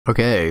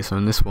Okay, so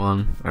in this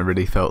one, I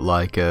really felt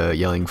like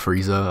yelling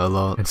Frieza a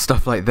lot and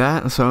stuff like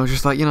that, so I was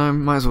just like, you know,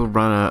 might as well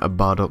run a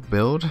Bardock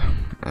build.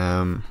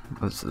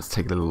 Let's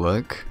take a little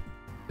look.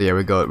 So yeah,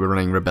 we're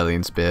running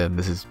Rebellion Spear.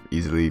 This is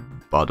easily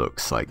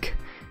Bardock's like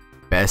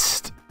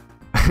best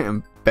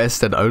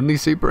best and only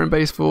super in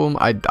base form.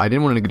 I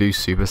didn't want to do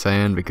Super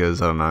Saiyan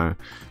because I don't know,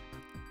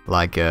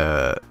 like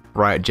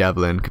Riot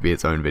Javelin could be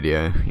its own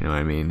video, you know what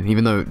I mean?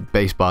 Even though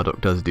base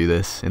Bardock does do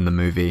this in the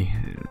movie,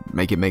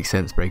 make it make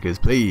sense, breakers,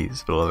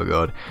 please, for the love of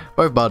God.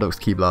 Both Bardock's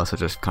Ki Blasts are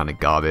just kind of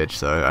garbage,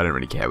 so I don't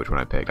really care which one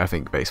I picked. I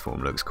think base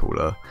form looks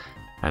cooler,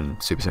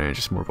 and Super Saiyan is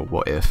just more of a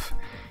what if.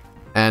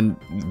 And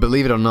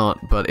believe it or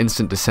not, but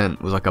Instant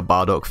Descent was like a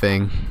Bardock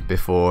thing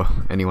before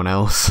anyone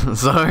else,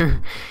 so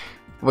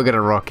we're gonna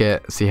rock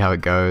it, see how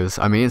it goes.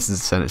 I mean, Instant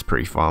Descent is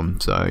pretty fun,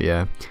 so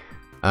yeah.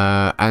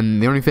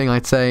 And the only thing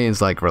I'd say is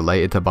like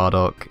related to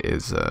Bardock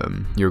is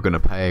you're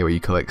gonna pay where you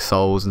collect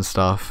souls and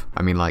stuff.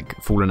 I mean, like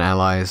fallen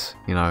allies,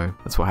 you know,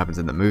 that's what happens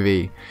in the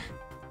movie,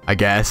 I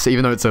guess,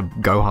 even though it's a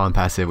Gohan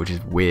passive, which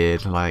is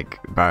weird.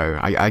 Like, bro,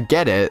 I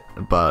get it,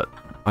 but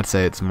I'd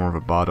say it's more of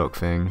a Bardock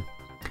thing.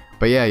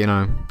 But yeah, you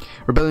know,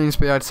 Rebellion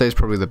Spear I'd say is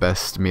probably the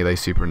best melee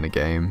super in the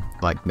game,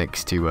 like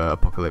next to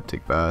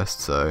Apocalyptic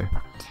Burst. So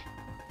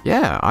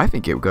yeah, I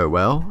think it would go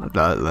well.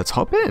 Let's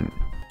hop in.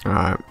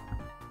 Alright.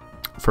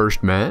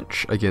 First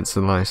match against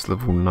a nice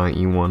level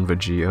 91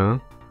 Vegeta.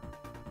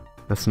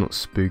 That's not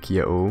spooky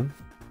at all.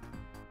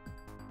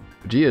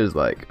 Vegeta's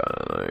like, I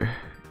don't know.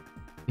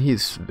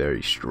 He's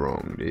very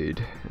strong,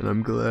 dude. And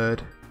I'm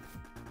glad.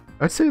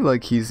 I'd say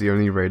like he's the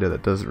only Raider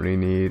that doesn't really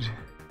need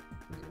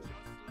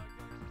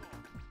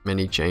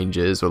many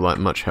changes or like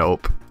much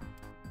help.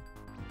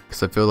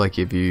 Because I feel like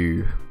if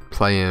you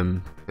play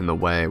him in the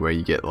way where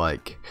you get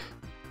like,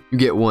 you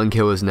get one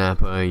kill as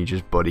Nappa and you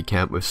just body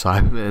camp with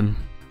Cybermen,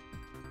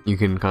 you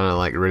can kind of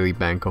like really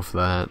bank off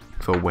that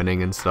for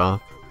winning and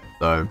stuff.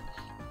 So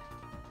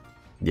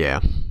yeah,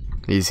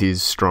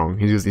 he's strong.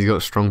 He's got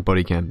a strong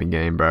body camping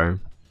game, bro.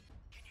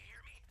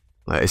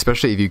 Like,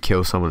 especially if you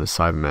kill someone as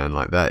Cyberman,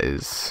 like that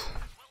is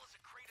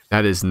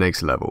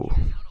next level.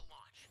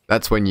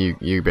 That's when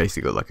you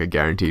basically got like a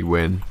guaranteed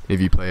win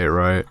if you play it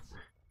right.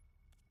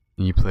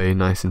 You play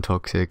nice and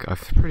toxic. I'm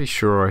pretty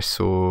sure I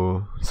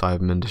saw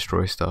Cybermen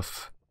destroy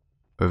stuff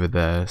over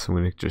there, so I'm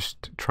gonna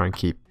just try and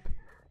keep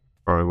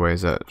far away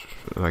as that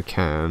I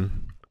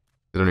can.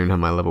 I don't even have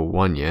my level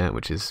 1 yet,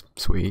 which is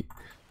sweet.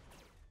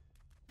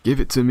 Give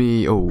it to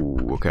me. Oh,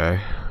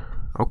 okay.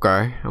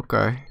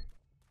 Okay.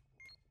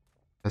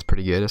 That's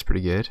pretty good, that's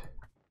pretty good.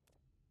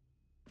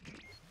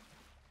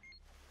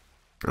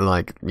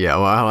 Like, yeah,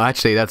 well,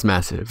 actually, that's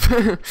massive.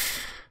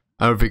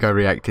 I don't think I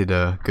reacted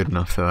good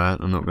enough to that,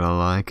 I'm not gonna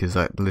lie, because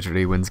that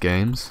literally wins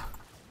games.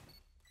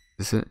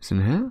 Is it? It's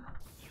in here?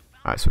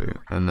 Alright, sweet.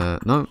 And,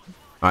 no.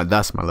 Alright,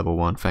 that's my level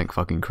 1, thank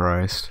fucking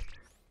Christ.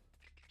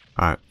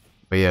 Alright,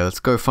 but yeah,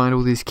 let's go find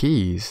all these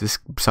keys. This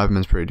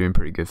Cyberman's doing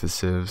pretty good for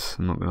civs,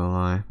 I'm not gonna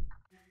lie.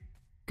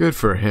 Good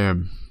for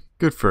him.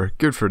 Good for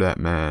that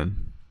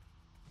man.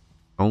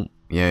 Oh,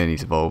 yeah, and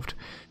he's evolved.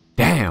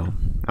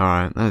 Damn!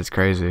 Alright, that is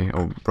crazy.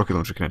 Oh, rocket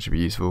launcher can actually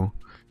be useful.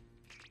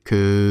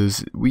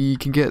 Cause we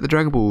can get the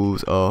Dragon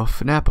Balls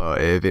off Nappa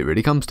if it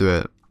really comes to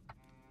it.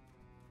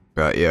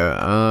 But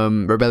yeah,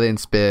 Rebellion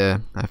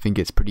Spear, I think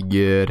it's pretty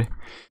good.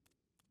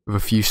 With a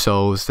few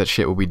souls, that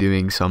shit will be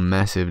doing some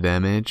massive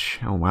damage.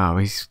 Oh wow,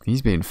 he's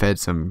being fed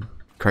some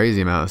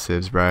crazy amount of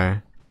civs,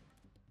 bro.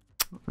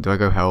 Do I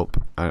go help?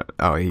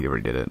 Oh, he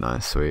already did it.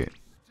 Nice, sweet.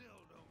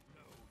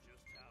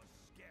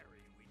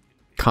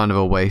 Kind of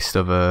a waste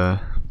of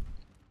a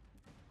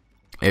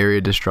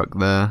area destruct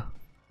there.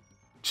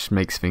 Just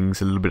makes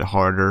things a little bit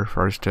harder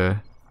for us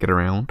to get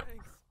around.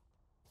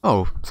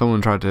 Oh,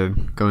 someone tried to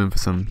go in for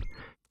some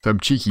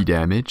cheeky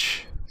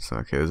damage. So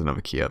okay, there's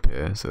another key up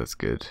here, so that's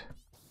good.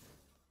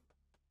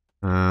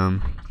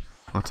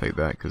 I'll take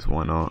that because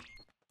why not?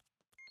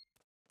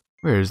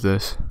 Where is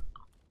this?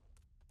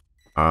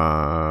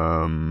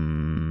 Right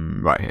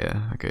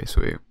here. Okay,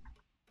 sweet.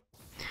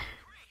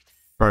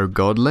 Bro,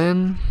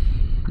 Godlin?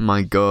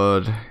 My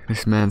god,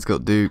 this man's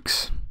got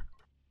dukes.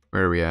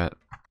 Where are we at?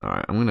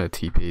 Alright, I'm gonna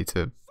TP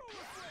to...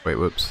 Wait,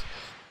 whoops.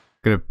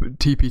 Gonna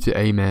TP to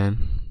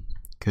A-man.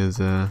 Because,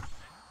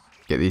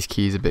 get these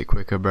keys a bit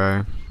quicker,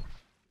 bro.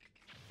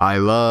 I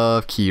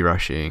love key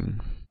rushing.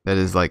 That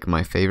is like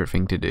my favorite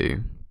thing to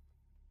do.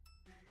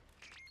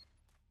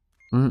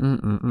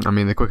 I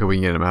mean, the quicker we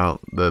can get him out,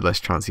 the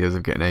less chance he has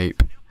of getting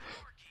ape.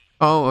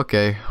 Oh,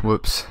 okay.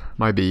 Whoops.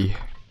 My B.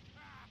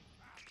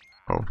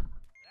 Oh.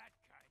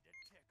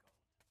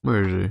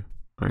 Where is he?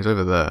 Oh, he's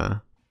over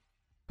there.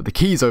 But the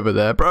key's over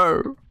there,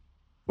 bro!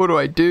 What do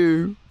I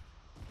do?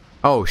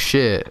 Oh,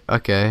 shit.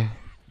 Okay.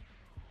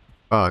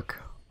 Fuck.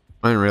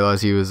 I didn't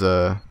realize he was,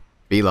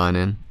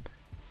 beelining.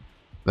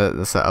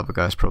 That's that other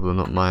guy's problem,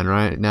 not mine,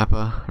 right?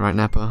 Nappa? Right,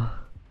 Nappa?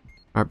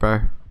 Right,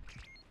 bro?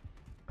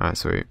 Alright,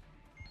 sweet.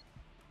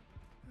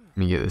 Let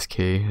me get this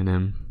key, and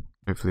then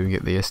hopefully we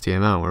get the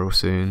STM out real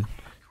soon.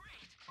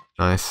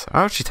 Nice.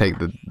 I'll actually take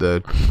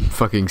the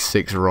fucking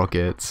 6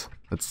 rockets.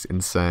 That's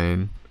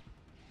insane.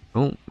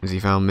 Oh, has he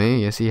found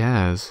me? Yes, he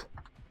has.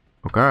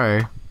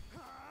 Okay.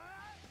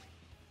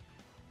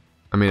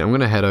 I mean, I'm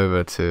gonna head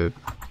over to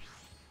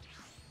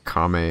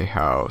Kame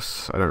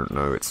House. I don't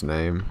know its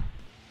name.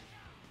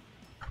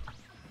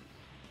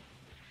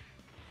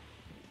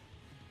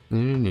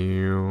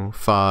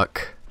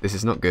 Fuck. This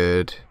is not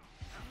good.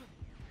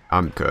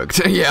 I'm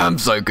cooked. Yeah, I'm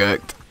so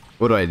cooked.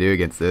 What do I do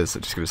against this?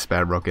 I'm just gonna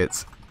spam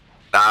rockets.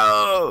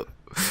 No!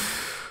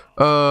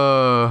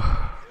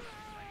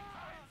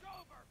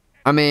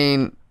 I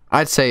mean,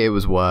 I'd say it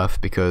was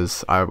worth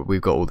because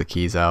we've got all the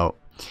keys out.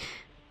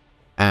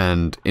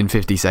 And in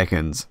 50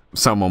 seconds,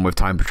 someone with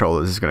time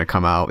patrollers is going to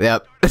come out.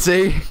 Yep,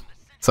 see?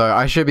 So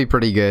I should be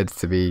pretty good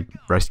to be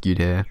rescued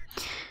here.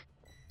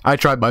 I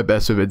tried my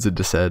best with Instant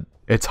Descent.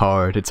 It's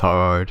hard, it's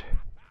hard.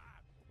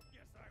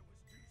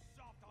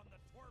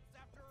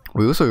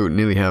 We also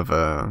nearly have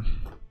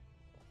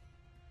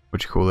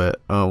what you call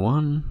it?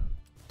 1,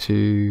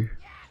 2.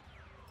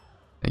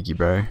 Thank you,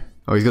 bro.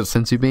 Oh, he's got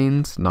sensu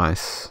beans?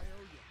 Nice.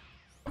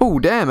 Oh,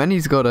 damn, and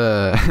he's got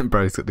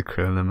bro's got the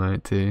Krillin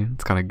emote too.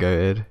 It's kind of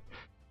goated.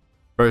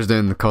 Bro's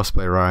doing the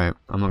cosplay right,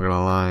 I'm not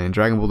gonna lie.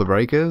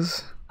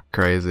 Dragonballthebreakers?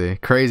 Crazy.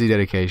 Crazy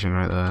dedication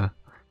right there.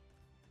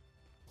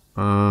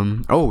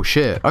 Oh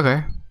shit,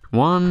 okay.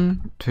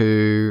 1,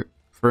 2,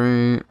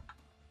 3.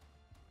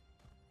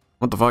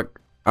 What the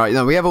fuck? Alright,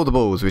 no, we have all the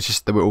balls, which is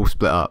that we're all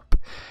split up,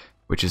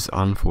 which is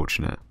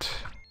unfortunate.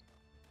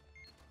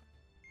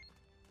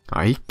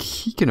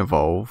 He can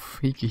evolve.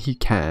 He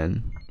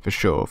can. For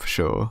sure, for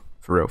sure.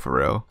 For real, for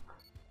real.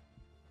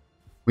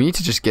 We need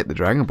to just get the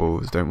Dragon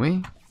Balls, don't we?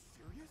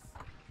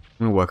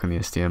 I'm gonna work on the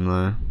STM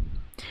though.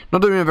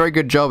 Not doing a very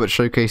good job at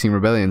showcasing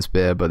Rebellion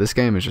Spear, but this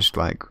game is just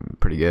like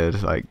pretty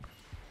good. Like,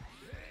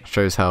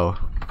 shows how.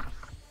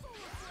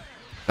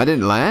 That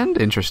didn't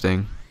land?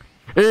 Interesting.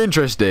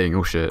 Interesting!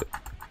 Oh shit.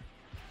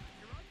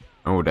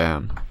 Oh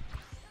damn.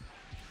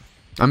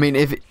 I mean,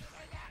 if.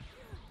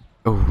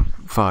 Oh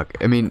fuck.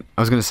 I mean,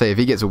 I was gonna say if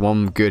he gets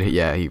one good hit,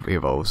 yeah, he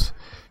evolves.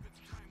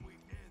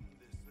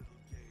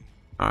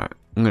 Alright,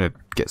 I'm gonna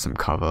get some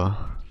cover.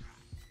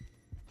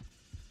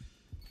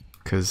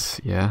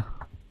 Cause, yeah,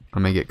 I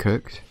may get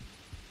cooked.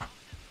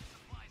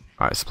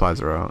 Alright,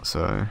 supplies are out,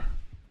 so.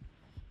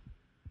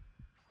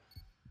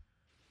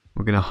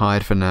 We're gonna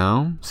hide for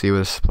now, see where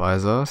the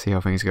supplies are, see how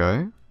things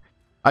go.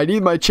 I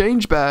need my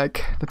change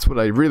back! That's what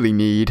I really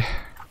need.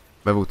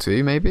 Level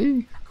 2,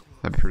 maybe?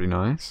 That'd be pretty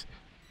nice.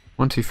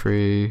 1, 2,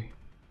 3.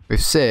 We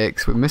have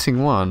 6, we're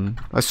missing 1.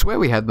 I swear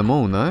we had them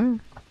all, no?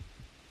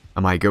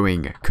 Am I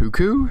going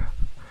cuckoo?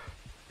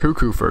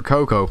 Cuckoo for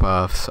Cocoa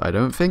Puffs? I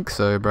don't think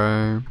so,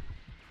 bro.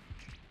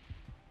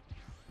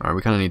 Alright,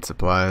 we kinda need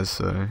supplies,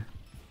 so.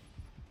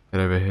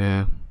 Get over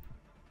here.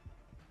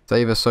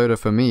 Save a soda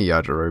for me,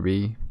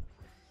 Yajirobe.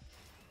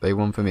 Save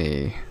one for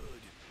me.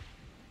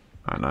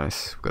 Alright,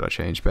 nice. We've got our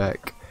change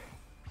back.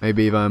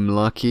 Maybe if I'm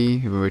lucky,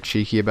 if we're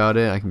cheeky about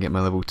it, I can get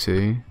my level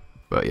 2.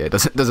 But yeah, it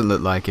doesn't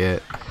look like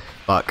it.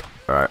 Fuck.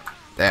 Alright.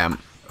 Damn.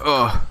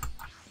 Ugh.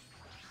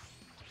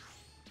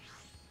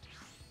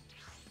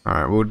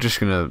 Alright, we're just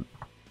gonna.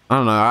 I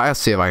don't know. I'll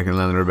see if I can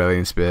land the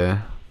Rebellion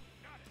Spear.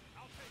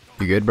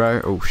 You good,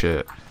 bro? Oh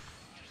shit.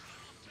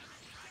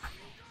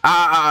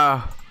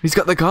 Ah! He's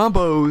got the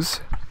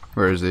combos!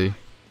 Where is he?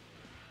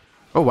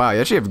 Oh wow,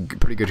 you actually have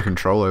pretty good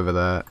control over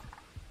that.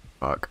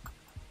 Fuck.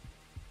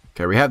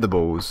 Okay, we have the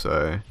balls,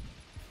 so.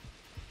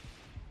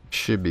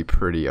 Should be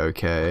pretty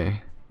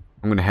okay.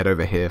 I'm gonna head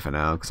over here for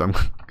now, because I'm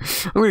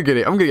gonna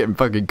get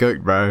fucking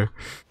cooked, bro.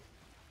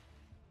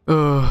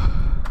 Ugh.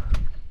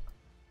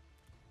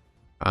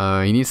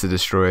 He needs to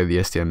destroy the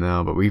STM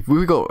now, but we've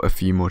got a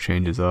few more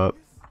changes up.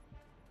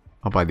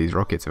 I'll buy these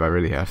rockets if I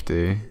really have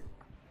to.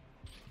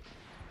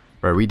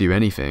 Bro, we do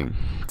anything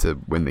to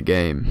win the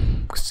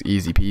game. It's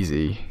easy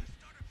peasy.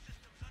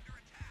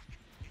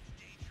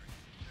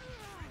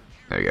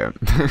 There we go.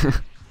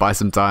 Buy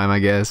some time, I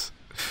guess.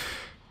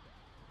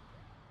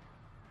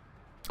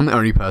 I'm the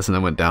only person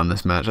that went down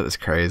this match. That is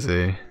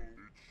crazy.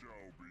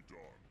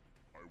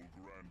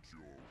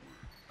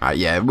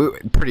 Yeah,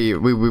 we've probably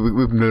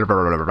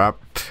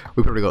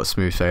got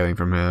smooth sailing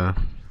from here.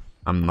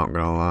 I'm not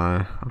gonna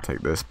lie. I'll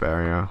take this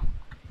barrier.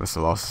 That's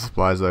a loss of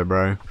supplies though,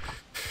 bro.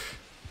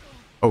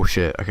 Oh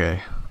shit.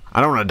 Okay. I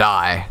don't want to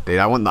die, dude.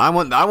 I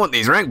want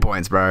these rank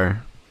points, bro.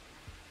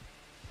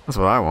 That's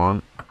what I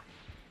want.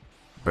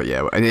 But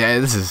yeah,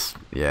 this is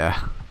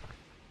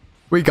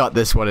we got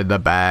this one in the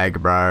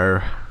bag,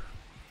 bro.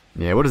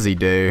 Yeah, what does he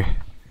do?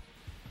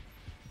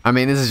 I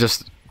mean, this is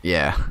just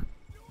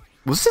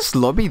Was this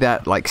lobby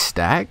that like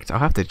stacked? I'll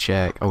have to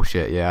check. Oh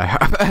shit, yeah.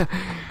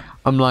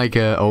 I'm like,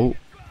 oh,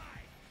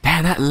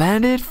 damn, that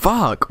landed.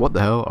 Fuck, what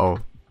the hell? Oh.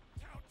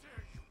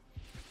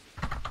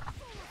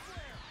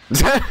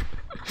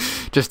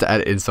 Just to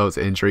add insult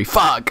to injury.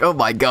 Fuck! Oh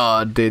my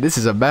god, dude, this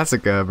is a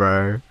massacre,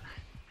 bro.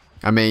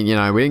 I mean, you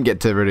know, we didn't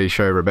get to really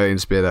show Rebellion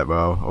Spear that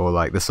well, or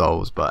like the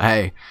souls, but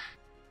hey,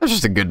 that's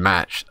just a good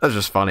match. That's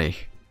just funny.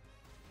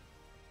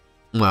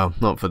 Well,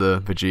 not for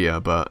the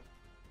Vegeta, but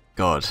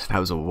god, that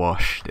was a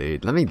wash,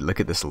 dude. Let me look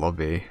at this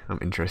lobby. I'm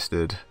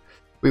interested.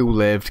 We all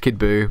lived. Kid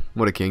Buu,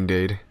 what a king,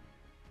 dude.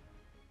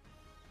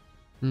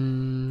 I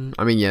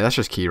mean, yeah, that's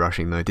just key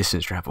rushing though.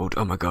 Distance traveled.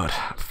 Oh my god,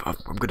 I'm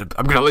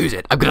gonna lose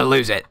it. I'm gonna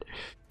lose it.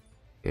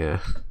 Yeah.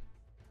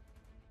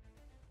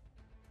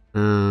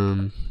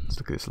 Let's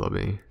look at this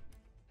lobby.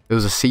 It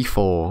was a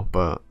C4,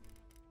 but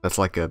that's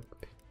like a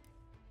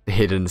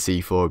hidden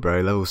C4,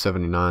 bro. Level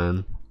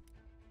 79.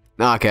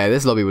 Okay,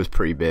 this lobby was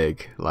pretty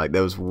big. Like,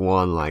 there was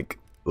one, like,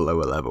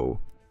 lower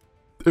level.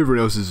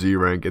 Everyone else is Z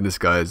rank, and this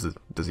guy is,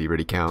 does he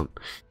really count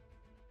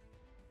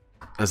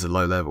as a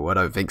low level? I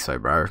don't think so,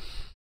 bro.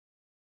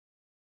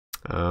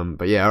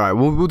 But yeah, alright,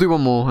 we'll do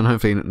one more, and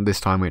hopefully this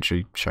time we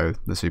actually show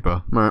the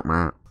super.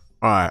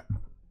 Alright.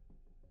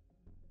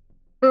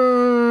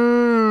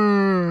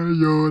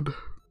 Yawn.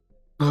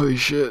 Holy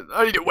shit,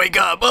 I need to wake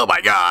up, oh my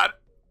god!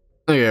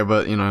 Okay,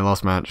 but, you know,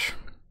 last match.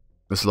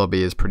 This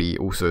lobby is pretty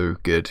also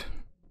good.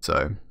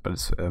 So, but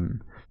it's,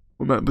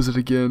 what map was it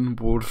again?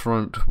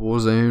 Warfront,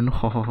 Warzone,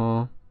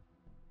 hahaha.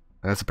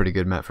 That's a pretty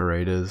good map for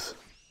Raiders.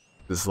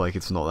 It's like,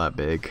 it's not that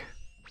big.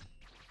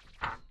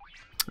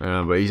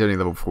 But he's only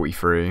level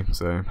 43,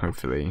 so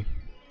hopefully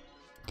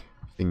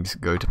things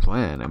go to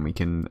plan and we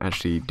can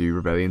actually do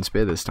Rebellion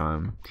Spear this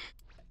time.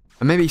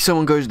 And maybe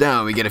someone goes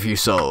down, we get a few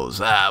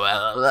souls. Ah,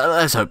 well,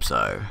 let's hope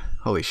so.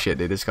 Holy shit,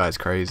 dude, this guy's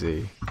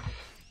crazy.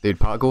 Dude,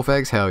 particle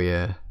effects? Hell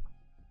yeah.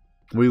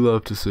 We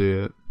love to see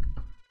it.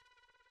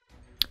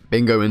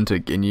 Bingo into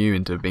Ginyu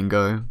into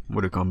Bingo.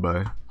 What a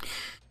combo.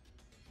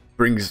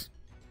 Brings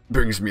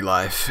me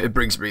life. It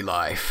brings me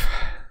life.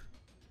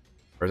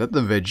 Or is that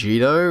the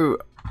Vegito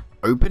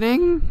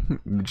opening?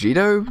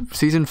 Vegito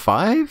season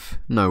 5?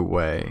 No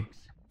way.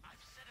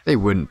 They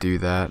wouldn't do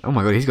that. Oh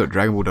my god, he's got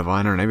Dragon Ball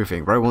Diviner and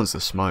everything. Bro wants to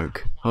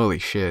smoke. Holy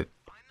shit.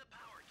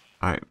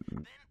 Alright.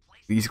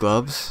 These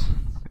gloves.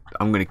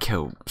 I'm gonna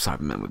kill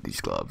Cybermen with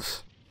these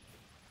gloves.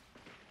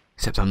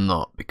 Except I'm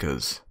not,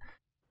 because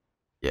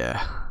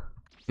yeah.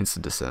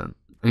 Instant descent.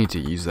 I need to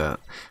use that.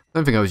 I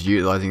don't think I was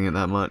utilizing it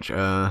that much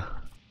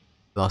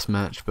last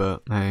match,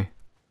 but hey.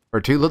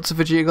 Or two lots of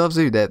Vegeta gloves,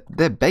 dude.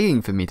 They're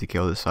begging for me to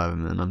kill this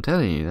Cyberman. I'm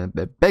telling you,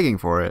 they're begging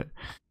for it.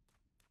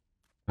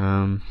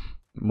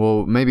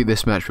 Well, maybe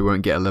this match we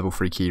won't get a level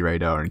 3 key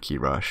radar and key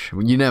rush.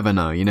 You never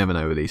know. You never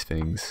know with these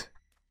things.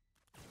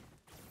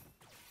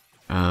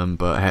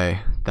 But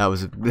hey, that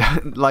was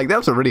like that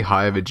was a really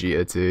high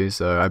Vegeta too.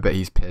 So I bet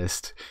he's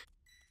pissed.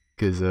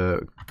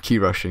 Because key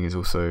rushing is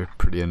also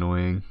pretty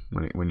annoying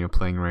when you're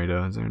playing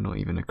Raider. Is there not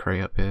even a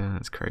crate up here?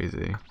 That's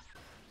crazy.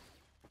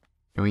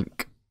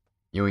 Yoink.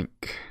 Yoink.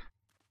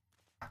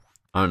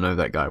 I don't know if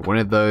that guy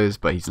wanted those,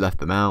 but he's left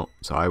them out,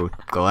 so I would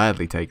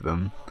gladly take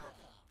them.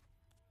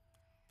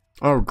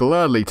 I'll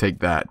gladly take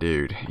that,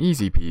 dude.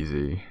 Easy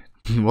peasy.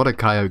 What a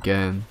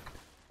Kaioken.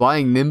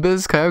 Flying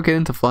Nimbus? Kaioken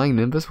into Flying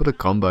Nimbus? What a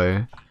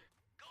combo.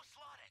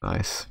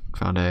 Nice.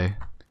 Found a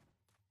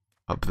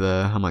up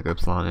there. I might go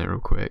plant it real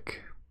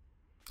quick.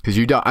 Because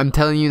you don't, I'm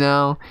telling you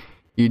now,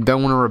 you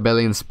don't want a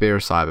Rebellion Spear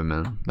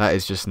Cyberman. That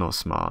is just not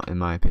smart, in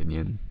my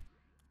opinion.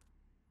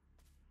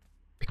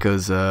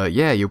 Because,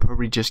 yeah, you'll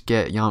probably just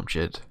get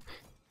Yamcha'd.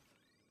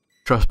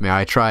 Trust me,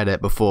 I tried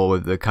it before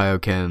with the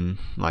Kaioken,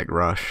 like,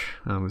 rush.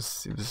 It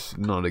was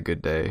not a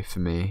good day for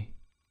me.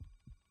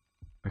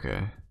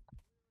 Okay.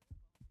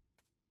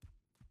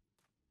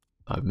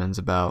 Cyberman's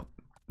about.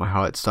 My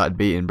heart started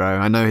beating, bro.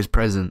 I know his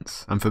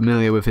presence. I'm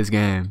familiar with his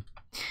game.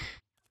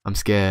 I'm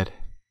scared.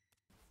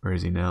 Where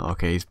is he now?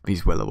 Okay,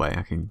 he's well away.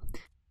 I can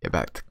get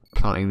back to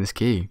planting this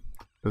key.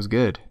 Feels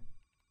good.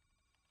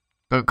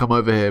 Don't come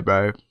over here,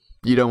 bro.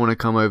 You don't want to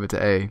come over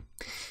to A.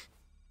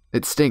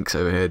 It stinks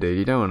over here, dude.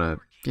 You don't want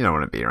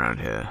to be around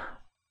here.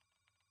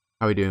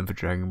 How are we doing for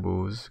Dragon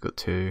Balls? Got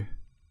 2.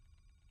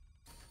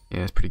 Yeah,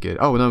 it's pretty good.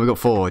 Oh no, we got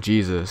 4.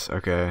 Jesus.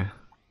 Okay.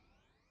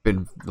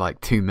 Been like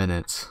 2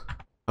 minutes.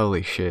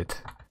 Holy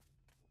shit.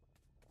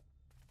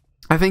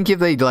 I think if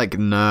they like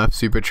nerf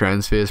super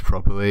transfers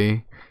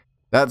properly,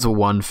 that's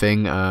one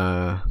thing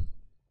Broly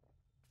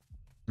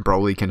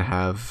can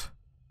have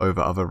over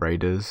other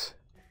Raiders.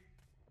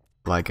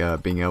 Like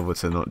being able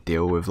to not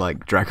deal with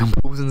like Dragon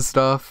Balls and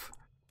stuff.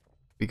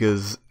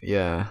 Because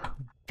yeah,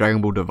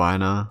 Dragon Ball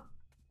Diviner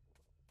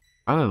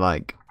kinda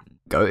like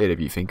goated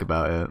if you think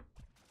about it.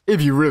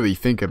 If you really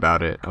think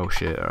about it. Oh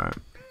shit, alright.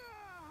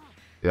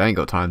 Dude, I ain't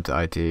got time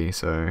to IT,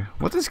 so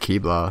what is Key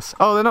Blast?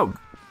 Oh, they're not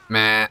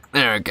meh,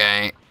 they're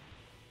okay.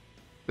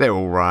 They're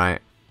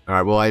alright.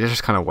 Alright, well I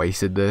just kinda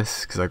wasted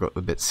this because I got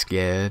a bit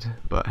scared,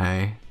 but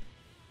hey.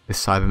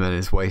 This Cyberman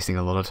is wasting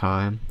a lot of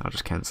time. I'll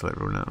just cancel it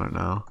right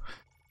now.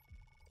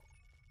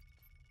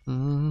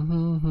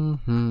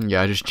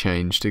 Yeah, I just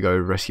changed to go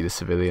rescue the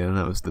civilian.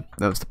 That was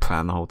the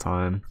plan the whole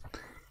time.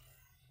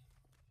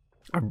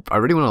 I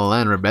really want to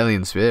land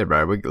Rebellion Spear,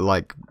 bro.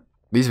 Like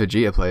these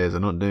Vegeta players are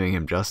not doing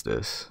him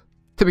justice.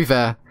 To be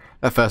fair,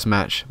 that first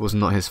match was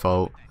not his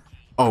fault.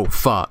 Oh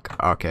fuck.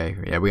 Okay,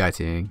 yeah, we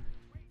ITing.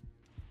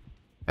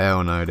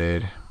 Hell no,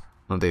 dude. I'm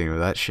not dealing with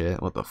that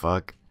shit. What the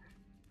fuck?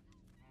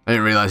 I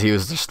didn't realize he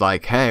was just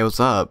like, hey, what's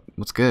up?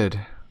 What's good?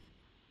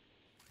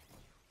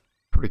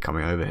 Probably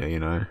coming over here, you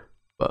know.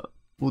 But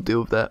we'll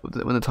deal with that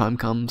when the time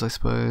comes, I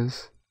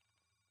suppose.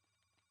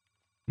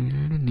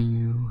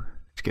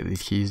 Let's get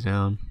these keys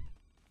down.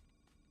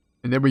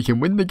 And then we can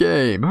win the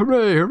game!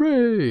 Hooray,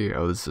 hooray!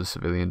 Oh, there's a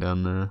civilian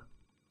down there.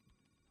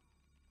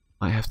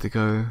 Might have to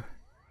go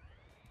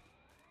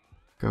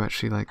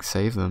actually like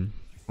save them.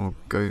 Or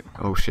go,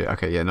 oh shit,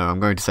 okay, yeah, no, I'm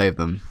going to save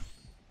them.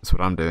 That's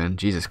what I'm doing.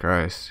 Jesus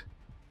Christ.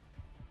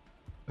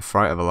 The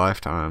fright of a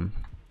lifetime.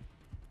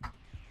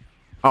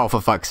 Oh,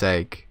 for fuck's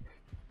sake.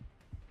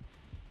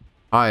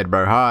 Hide,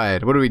 bro,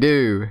 hide. What do we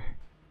do?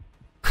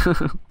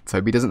 Let's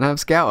hope he doesn't have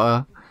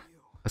Scouter.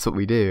 That's what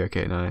we do.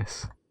 Okay,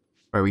 nice.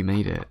 Bro, we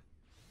made it.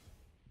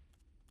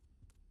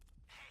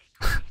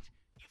 You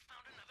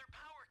found another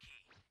power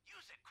key.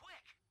 Use it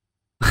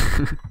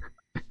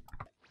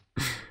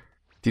quick.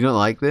 Do you not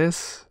like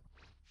this?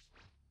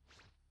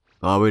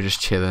 Oh, we're just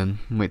chilling.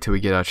 Wait till we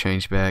get our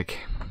change back.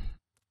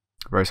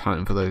 Bro's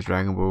hunting for those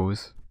Dragon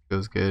Balls.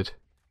 Feels good.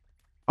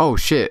 Oh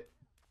shit!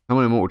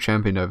 Someone immortal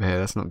championed over here.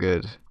 That's not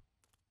good.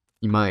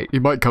 He might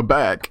come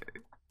back.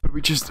 But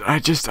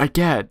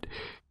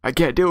I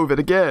can't deal with it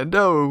again.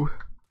 No.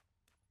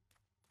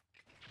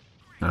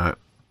 No.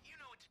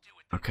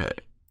 Okay.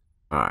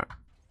 Alright.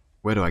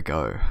 Where do I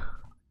go?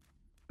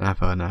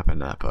 Nappa, Nappa,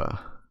 Nappa.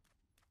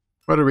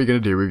 What are we gonna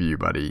do with you,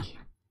 buddy?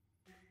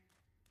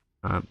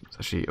 It's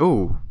actually,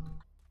 oh,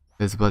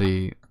 there's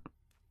a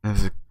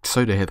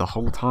soda here the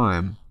whole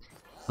time.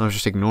 I was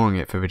just ignoring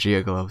it for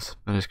Vegeta gloves.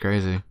 That is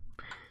crazy.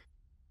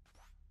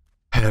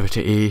 Head over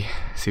to E,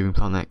 see if we can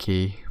plant that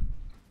key.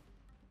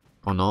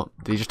 Or not.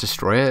 Did he just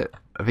destroy it?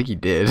 I think he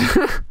did.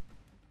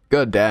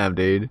 God damn,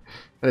 dude.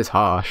 That is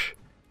harsh.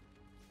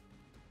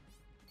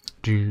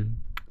 We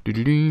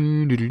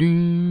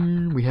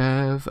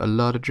have a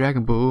lot of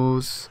Dragon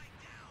Balls.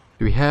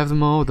 Do we have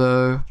them all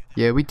though?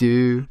 Yeah, we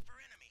do.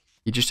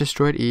 He just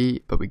destroyed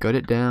E, but we got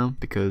it down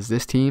because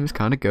this team's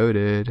kind of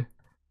goated.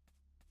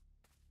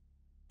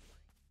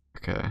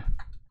 Okay.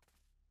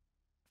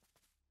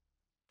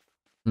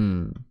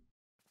 Oh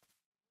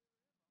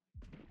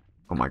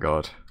my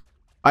god.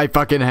 I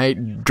fucking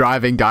hate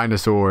driving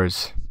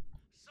dinosaurs.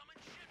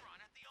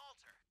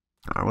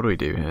 Alright, what do we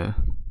do here?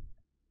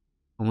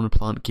 I want to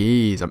plant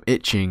keys. I'm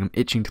itching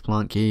to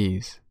plant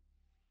keys.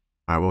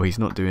 Alright, well he's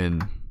not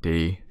doing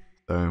D,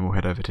 so we'll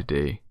head over to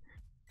D.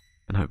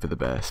 And hope for the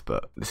best,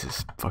 but this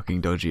is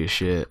fucking dodgy as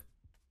shit.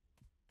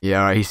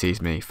 Yeah, alright, he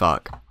sees me.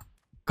 Fuck.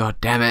 God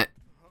damn it.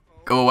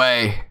 Go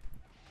away.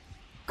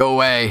 Go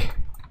away.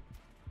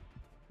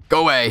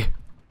 Go away.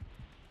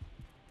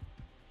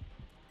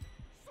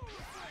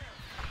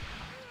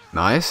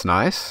 Nice,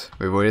 nice.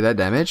 We avoided that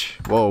damage.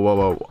 Whoa, whoa,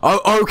 whoa.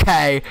 Oh,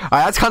 okay.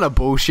 Alright, that's kind of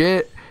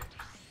bullshit.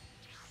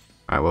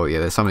 Alright, well, yeah,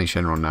 there's something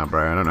Shenron now,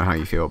 bro. I don't know how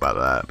you feel about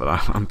that, but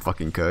I'm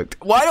fucking cooked.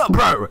 Why not,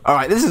 bro?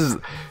 Alright, this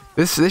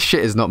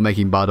shit is not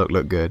making Bardock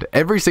look good.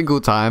 Every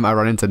single time I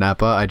run into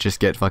Nappa, I just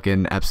get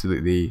fucking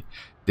absolutely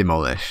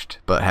demolished.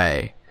 But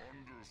hey,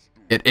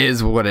 it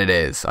is what it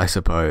is, I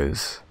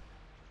suppose.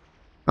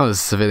 Oh, there's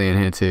a civilian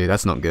here too.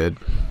 That's not good.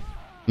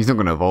 He's not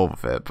going to evolve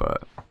with it,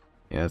 but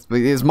yeah,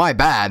 it's my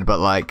bad. But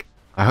like,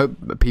 I hope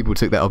that people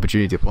took that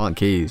opportunity to plant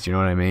keys. Do you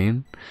know what I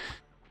mean?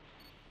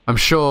 I'm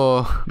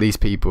sure these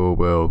people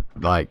will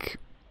like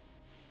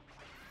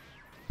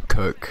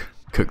cook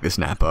this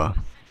Nappa.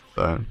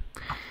 So.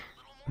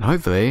 And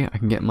hopefully I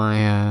can get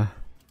my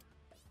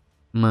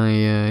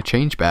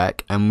change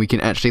back and we can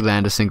actually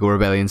land a single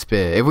rebellion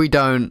spear. If we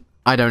don't,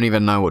 I don't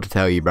even know what to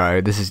tell you,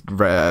 bro. This is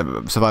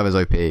Survivor's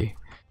OP.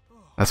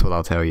 That's what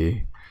I'll tell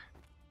you.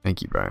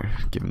 Thank you, bro.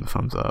 Give him the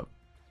thumbs up.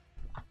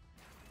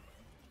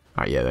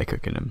 Alright, yeah, they're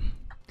cooking him.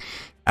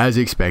 As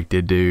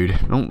expected, dude.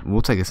 Oh,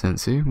 we'll take a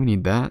sensu. We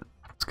need that.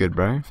 That's good,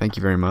 bro. Thank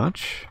you very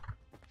much.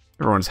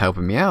 Everyone's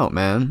helping me out,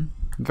 man.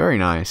 Very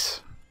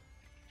nice.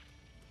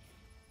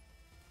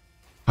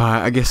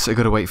 Alright, I guess I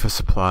gotta wait for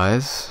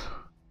supplies.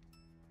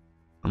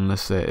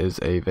 Unless there is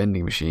a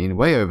vending machine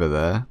way over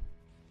there.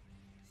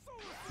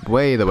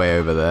 Way the way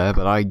over there,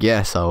 but I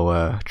guess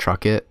I'll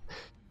truck it.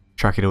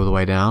 Truck it all the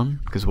way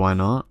down, because why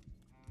not?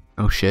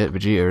 Oh shit,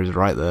 Vegeta is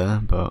right there,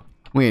 but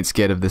we ain't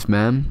scared of this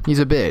man. He's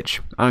a bitch.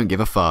 I don't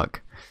give a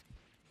fuck.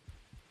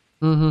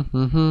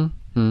 Bro,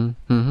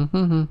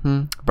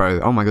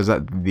 oh my god, is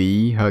that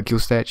the Hercule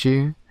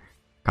statue?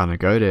 Kinda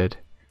goated.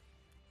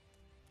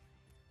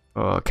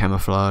 Oh,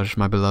 camouflage,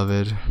 my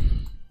beloved.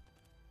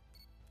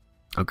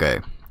 Okay,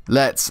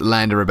 let's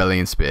land a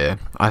rebellion spear.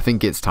 I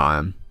think it's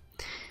time.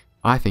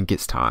 I think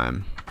it's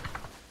time.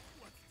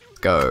 Let's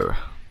go.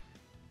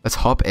 Let's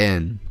hop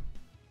in.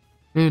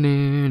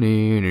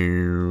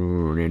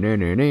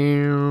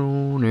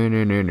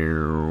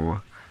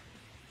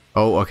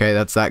 Oh, okay,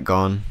 that's that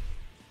gone.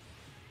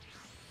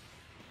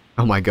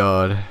 Oh my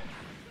god.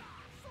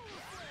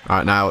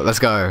 Alright, now, let's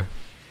go.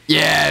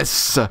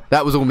 Yes!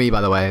 That was all me,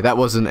 by the way. That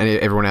wasn't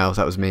everyone else,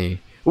 that was me.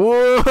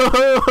 Whoa!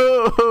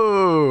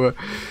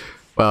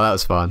 Well, that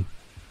was fun.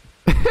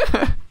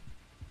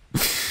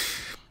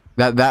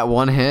 That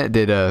one hit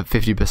did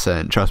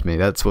 50%. Trust me,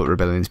 that's what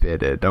Rebellion Spear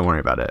did. Don't worry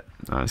about it.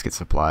 Alright, let's get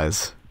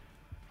supplies.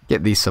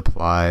 Get these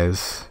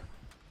supplies.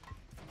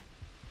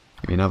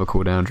 Give me another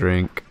cooldown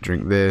drink.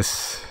 Drink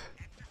this.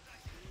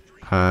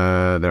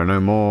 There are no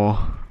more.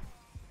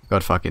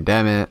 God fucking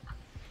damn it.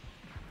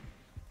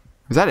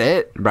 Is that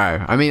it?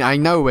 Bro, I mean, I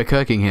know we're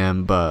cooking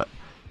him, but,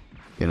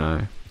 you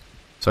know,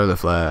 solar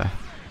flare.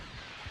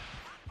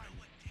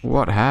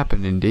 What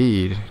happened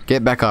indeed?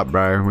 Get back up,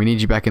 bro. We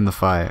need you back in the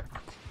fight.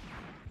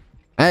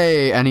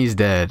 Hey, and he's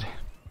dead.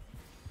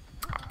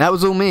 That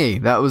was all me.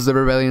 That was the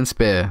Rebellion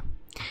Spear.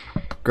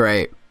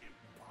 Great.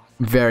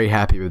 Very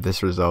happy with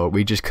this result.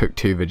 We just cooked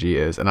 2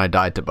 Vegetas, and I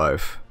died to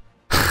both.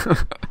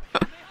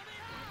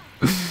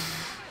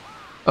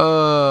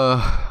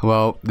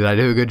 Well, did I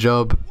do a good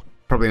job?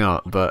 Probably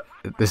not, but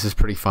this is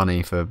pretty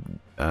funny for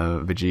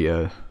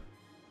Vegeta.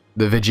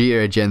 The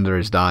Vegeta agenda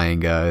is dying,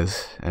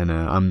 guys, and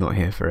I'm not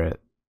here for it.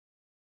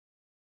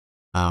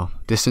 Wow.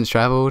 Distance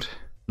traveled?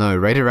 No,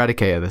 Raid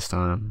Eradicator this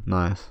time.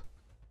 Nice.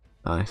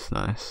 Nice,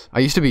 nice. I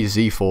used to be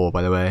Z4,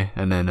 by the way,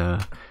 and then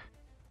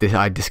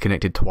I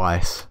disconnected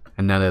twice,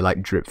 and now they're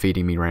like drip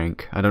feeding me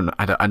rank. I don't know,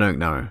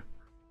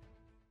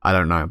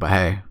 but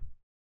hey.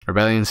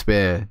 Rebellion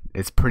Spear,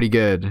 it's pretty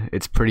good.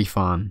 It's pretty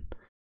fun.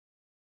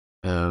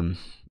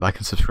 Like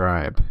and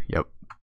subscribe. Yep.